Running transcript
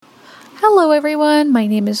Hello everyone, my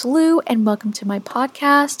name is Lou and welcome to my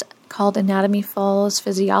podcast called Anatomy Follows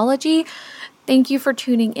Physiology. Thank you for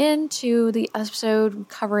tuning in to the episode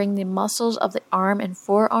covering the muscles of the arm and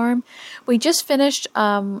forearm. We just finished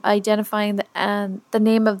identifying the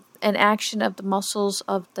name of an action of the muscles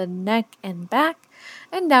of the neck and back,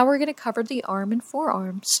 and now we're going to cover the arm and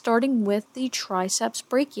forearm, starting with the triceps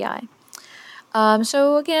brachii.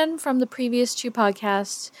 So again, from the previous two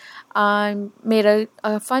podcasts, I made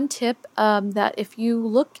a fun tip that if you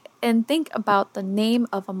look and think about the name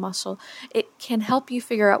of a muscle, it can help you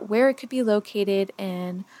figure out where it could be located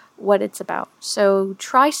and what it's about. So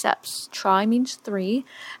triceps, tri means three,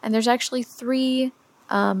 and there's actually three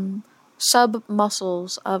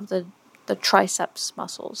sub-muscles of the triceps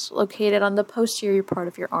muscles located on the posterior part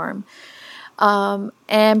of your arm. And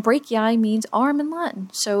brachii means arm in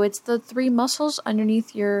Latin. So it's the three muscles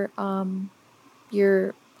underneath your arm,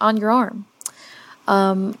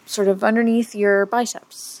 sort of underneath your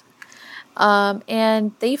biceps.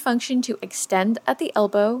 And they function to extend at the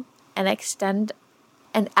elbow and extend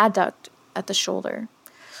and adduct at the shoulder.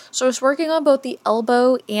 So it's working on both the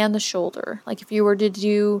elbow and the shoulder. Like if you were to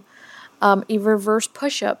do a reverse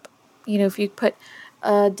push-up, if you put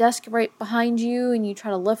a desk right behind you and you try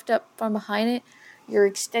to lift up from behind it, you're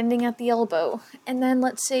extending at the elbow. And then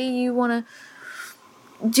let's say you want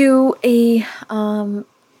to do a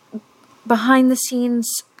behind the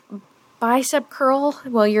scenes bicep curl.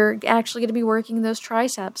 Well, you're actually going to be working those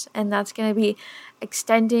triceps, and that's going to be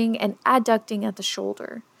extending and adducting at the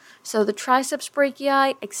shoulder. So the triceps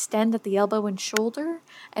brachii extend at the elbow and shoulder,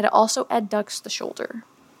 and it also adducts the shoulder.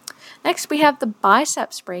 Next, we have the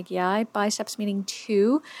biceps brachii, biceps meaning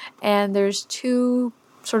two, and there's two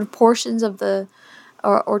sort of portions of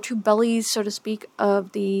or two bellies, so to speak,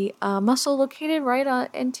 of the muscle located right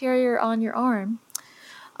anterior on your arm.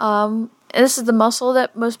 And this is the muscle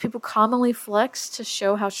that most people commonly flex to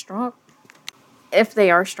show how strong, if they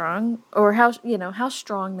are strong, or how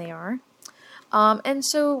strong they are. And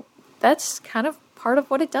so that's kind of part of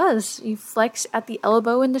what it does. You flex at the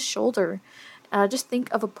elbow and the shoulder. Just think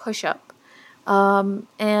of a push-up.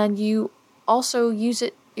 And you also use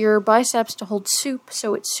your biceps to hold soup,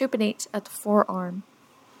 so it supinates at the forearm.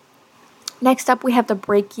 Next up, we have the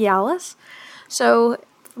brachialis. So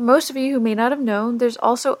for most of you who may not have known, there's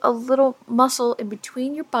also a little muscle in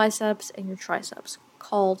between your biceps and your triceps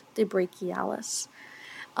called the brachialis.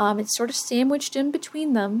 It's sort of sandwiched in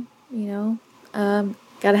between them,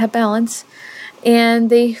 gotta have balance. And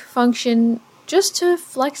they function just to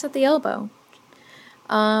flex at the elbow.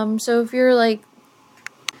 So if you're like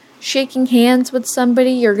shaking hands with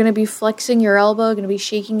somebody, you're going to be flexing your elbow, going to be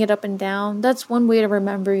shaking it up and down. That's one way to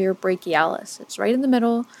remember your brachialis. It's right in the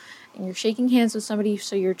middle, and you're shaking hands with somebody,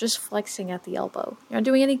 so you're just flexing at the elbow. You're not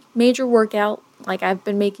doing any major workout like I've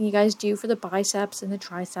been making you guys do for the biceps and the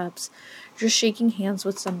triceps. You're just shaking hands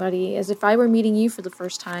with somebody as if I were meeting you for the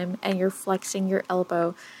first time, and you're flexing your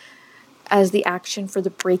elbow as the action for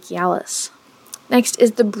the brachialis. Next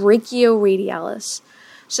is the brachioradialis.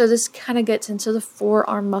 So this kind of gets into the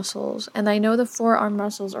forearm muscles. And I know the forearm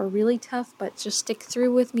muscles are really tough, but just stick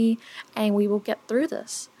through with me and we will get through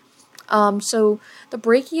this. So the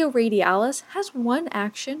brachioradialis has one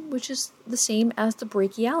action, which is the same as the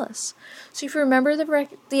brachialis. So if you remember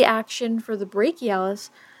the action for the brachialis,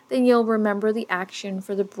 then you'll remember the action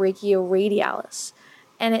for the brachioradialis.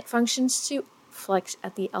 And it functions to flex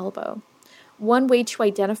at the elbow. One way to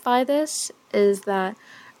identify this is that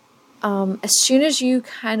as soon as you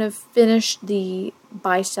kind of finish the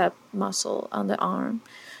bicep muscle on the arm,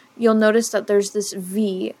 you'll notice that there's this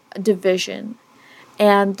V division.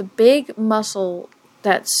 And the big muscle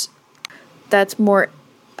that's more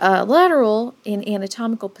lateral in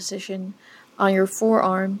anatomical position on your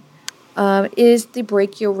forearm is the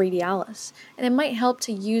brachioradialis. And it might help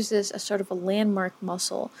to use this as sort of a landmark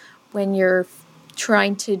muscle when you're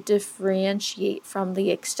trying to differentiate from the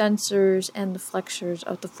extensors and the flexors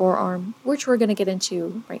of the forearm, which we're going to get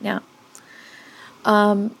into right now.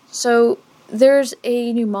 So there's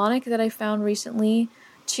a mnemonic that I found recently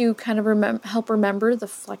to kind of help remember the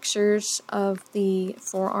flexors of the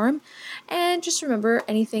forearm. And just remember,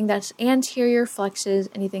 anything that's anterior flexes,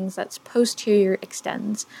 anything that's posterior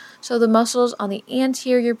extends. So the muscles on the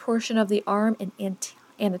anterior portion of the arm in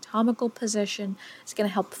anatomical position is going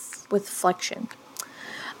to help with flexion.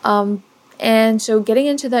 And so getting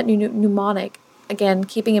into that mnemonic, again,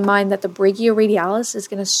 keeping in mind that the brachioradialis is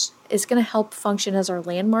going to help function as our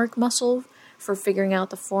landmark muscle for figuring out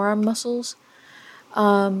the forearm muscles.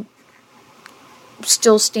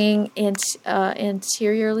 Still staying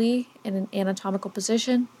anteriorly in an anatomical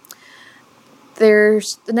position.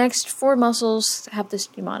 There's the next four muscles have this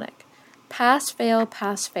mnemonic. pass, fail,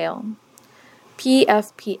 pass, fail.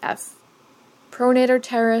 PFPF. Pronator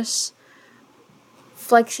teres,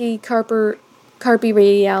 carpi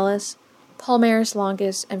radialis, palmaris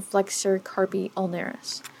longus, and flexor carpi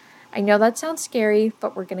ulnaris. I know that sounds scary,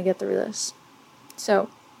 but we're going to get through this. So,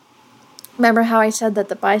 remember how I said that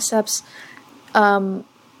the biceps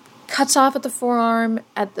cuts off at the forearm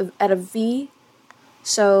at a V?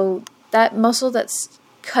 So that muscle that's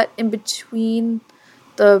cut in between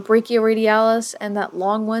the brachioradialis and that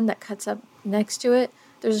long one that cuts up next to it,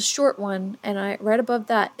 there's a short one, and right above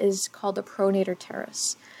that is called the pronator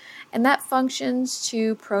teres. And that functions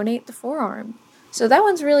to pronate the forearm. So that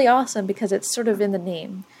one's really awesome because it's sort of in the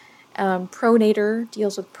name. Pronator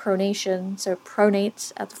deals with pronation, so it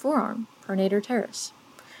pronates at the forearm, pronator teres.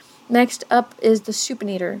 Next up is the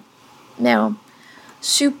supinator. Now,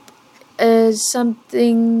 soup is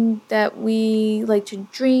something that we like to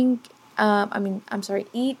drink,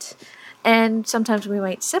 eat, and sometimes we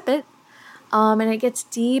might sip it, and it gets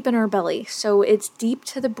deep in our belly, so it's deep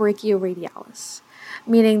to the brachioradialis,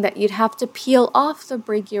 meaning that you'd have to peel off the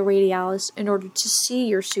brachioradialis in order to see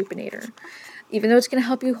your supinator. Even though it's going to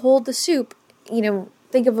help you hold the soup,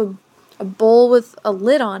 think of a bowl with a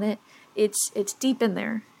lid on it, it's deep in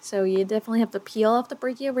there. So you definitely have to peel off the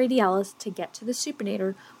brachioradialis to get to the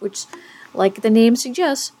supinator, which, like the name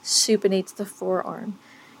suggests, supinates the forearm.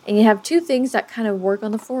 And you have two things that kind of work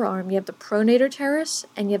on the forearm. You have the pronator teres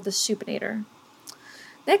and you have the supinator.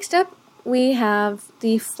 Next up, we have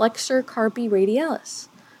the flexor carpi radialis.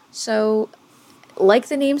 So, like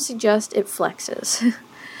the name suggests, it flexes.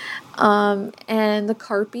 And the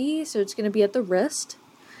carpi, so it's going to be at the wrist.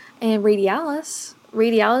 And radialis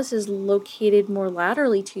is located more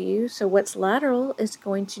laterally to you. So what's lateral is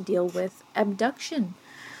going to deal with abduction.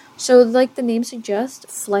 So like the name suggests,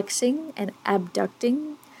 flexing and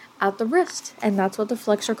abducting at the wrist. And that's what the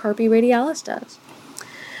flexor carpi radialis does.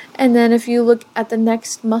 And then if you look at the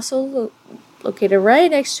next muscle located right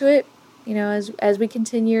next to it, as we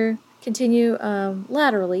continue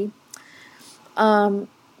laterally,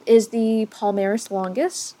 is the palmaris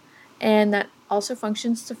longus, and that also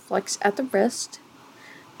functions to flex at the wrist.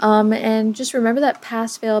 And just remember that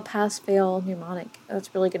pass, fail mnemonic.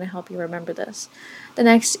 That's really going to help you remember this. The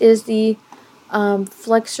next is the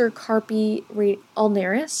flexor carpi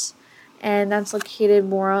ulnaris, and that's located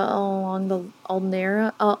more along the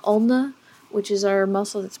ulna, which is our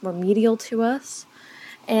muscle that's more medial to us.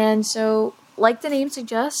 And so, like the name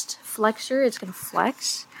suggests, flexor, it's going to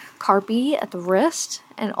flex. Carpi at the wrist,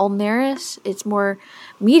 and ulnaris, it's more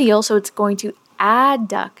medial, so it's going to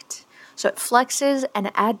adduct. So it flexes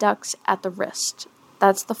and adducts at the wrist.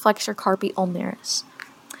 That's the flexor carpi ulnaris.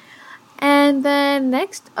 And then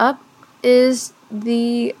next up is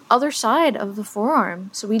the other side of the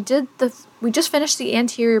forearm. So we just finished the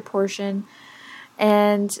anterior portion,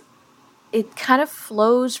 and it kind of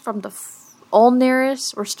flows from the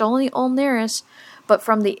ulnaris. We're still in the ulnaris, but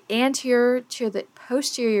from the anterior to the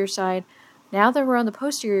posterior side. Now that we're on the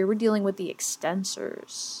posterior, we're dealing with the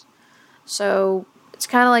extensors. So it's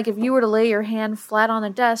kind of like if you were to lay your hand flat on a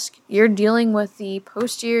desk, you're dealing with the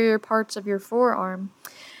posterior parts of your forearm.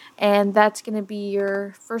 And that's going to be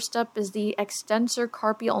your first up is the extensor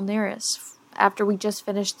carpi ulnaris, after we just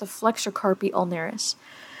finished the flexor carpi ulnaris.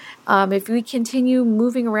 If we continue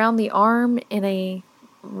moving around the arm in a,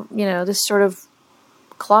 this sort of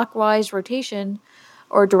clockwise rotation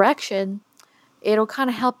or direction, it'll kind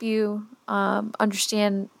of help you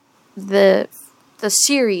understand the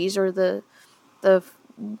series or the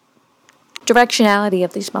directionality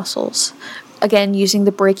of these muscles. Again, using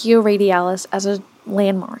the brachioradialis as a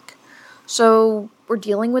landmark. So we're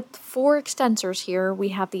dealing with 4 extensors here. We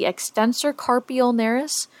have the extensor carpi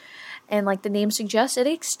ulnaris, and like the name suggests, it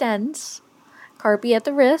extends. Carpi at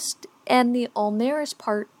the wrist, and the ulnaris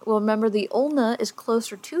part, well, remember the ulna is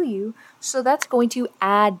closer to you, so that's going to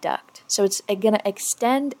adduct. So it's going to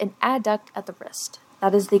extend and adduct at the wrist.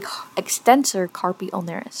 That is the extensor carpi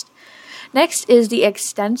ulnaris. Next is the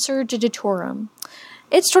extensor digitorum.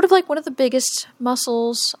 It's sort of like one of the biggest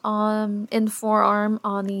muscles in the forearm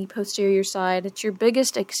on the posterior side. It's your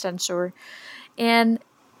biggest extensor, and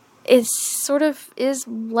it sort of is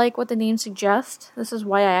like what the name suggests. This is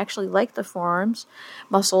why I actually like the forearms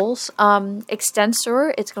muscles.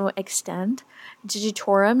 Extensor, it's going to extend.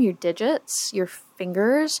 Digitorum, your digits, your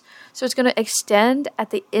fingers. So it's going to extend at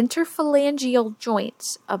the interphalangeal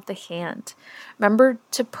joints of the hand. Remember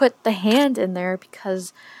to put the hand in there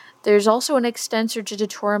because there's also an extensor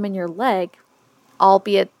digitorum in your leg,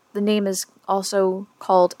 albeit the name is also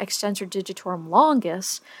called extensor digitorum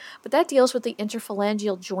longus, but that deals with the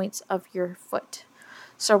interphalangeal joints of your foot.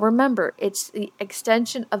 So remember, it's the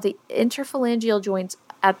extension of the interphalangeal joints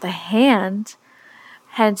at the hand,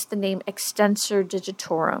 hence the name extensor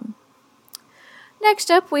digitorum.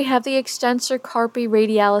 Next up, we have the extensor carpi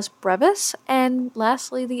radialis brevis, and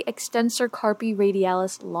lastly, the extensor carpi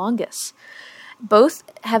radialis longus. Both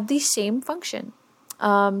have the same function.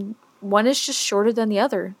 One is just shorter than the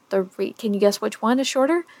other. Can you guess which one is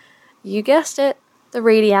shorter? You guessed it, the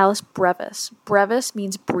radialis brevis. Brevis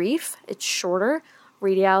means brief, it's shorter.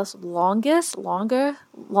 Radialis longus,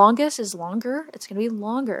 longus is longer, it's going to be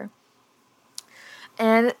longer.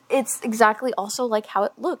 And it's exactly also like how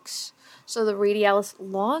it looks. So the radialis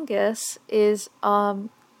longus is going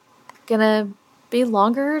to be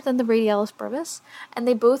longer than the radialis brevis, and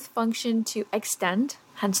they both function to extend,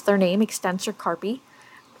 hence their name, extensor carpi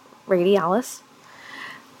radialis.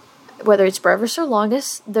 Whether it's brevis or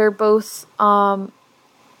longus, they're both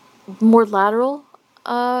more lateral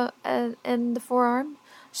in the forearm.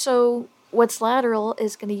 So what's lateral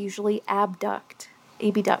is going to usually abduct.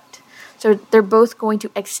 So they're both going to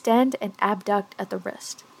extend and abduct at the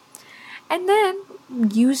wrist. And then,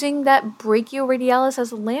 using that brachioradialis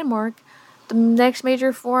as a landmark, the next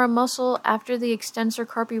major forearm muscle after the extensor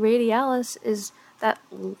carpi radialis is that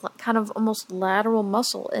kind of almost lateral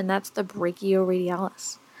muscle, and that's the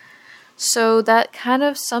brachioradialis. So that kind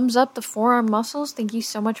of sums up the forearm muscles. Thank you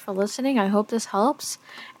so much for listening. I hope this helps.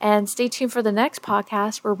 And stay tuned for the next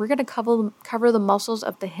podcast where we're going to cover the muscles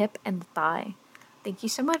of the hip and the thigh. Thank you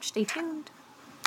so much. Stay tuned.